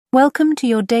Welcome to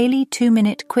your daily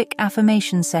 2-minute quick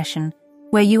affirmation session,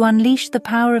 where you unleash the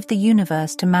power of the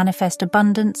universe to manifest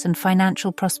abundance and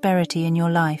financial prosperity in your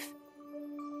life.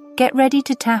 Get ready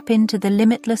to tap into the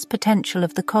limitless potential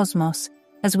of the cosmos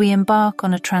as we embark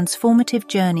on a transformative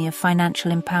journey of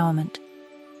financial empowerment.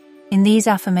 In these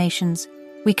affirmations,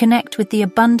 we connect with the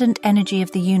abundant energy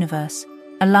of the universe,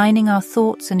 aligning our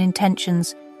thoughts and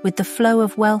intentions with the flow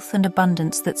of wealth and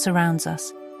abundance that surrounds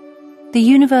us. The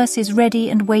universe is ready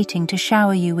and waiting to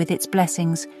shower you with its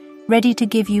blessings, ready to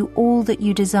give you all that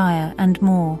you desire and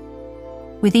more.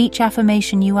 With each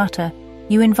affirmation you utter,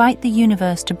 you invite the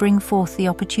universe to bring forth the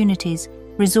opportunities,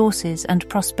 resources, and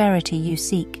prosperity you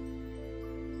seek.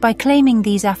 By claiming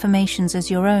these affirmations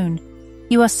as your own,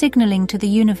 you are signaling to the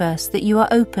universe that you are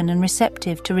open and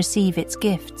receptive to receive its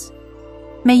gifts.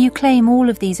 May you claim all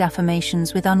of these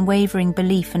affirmations with unwavering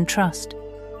belief and trust,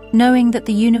 knowing that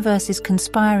the universe is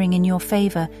conspiring in your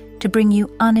favor to bring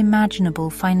you unimaginable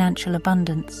financial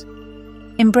abundance.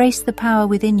 Embrace the power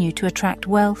within you to attract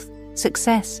wealth,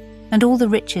 success, and all the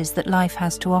riches that life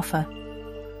has to offer.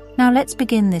 Now let's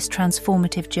begin this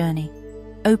transformative journey,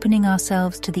 opening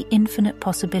ourselves to the infinite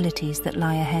possibilities that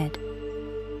lie ahead.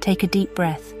 Take a deep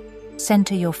breath,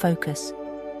 center your focus,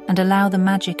 and allow the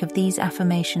magic of these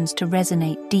affirmations to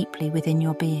resonate deeply within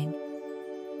your being.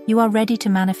 You are ready to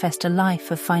manifest a life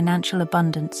of financial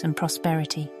abundance and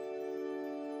prosperity.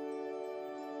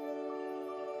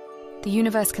 The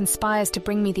universe conspires to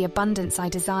bring me the abundance I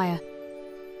desire.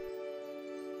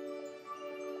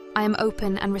 I am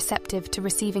open and receptive to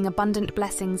receiving abundant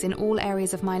blessings in all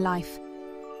areas of my life.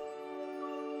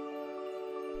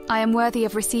 I am worthy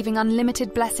of receiving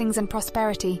unlimited blessings and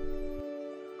prosperity.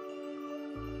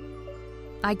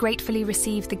 I gratefully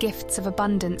receive the gifts of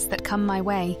abundance that come my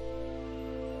way.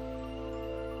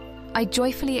 I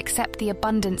joyfully accept the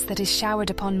abundance that is showered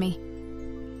upon me.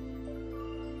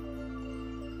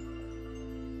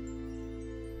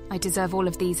 I deserve all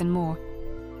of these and more.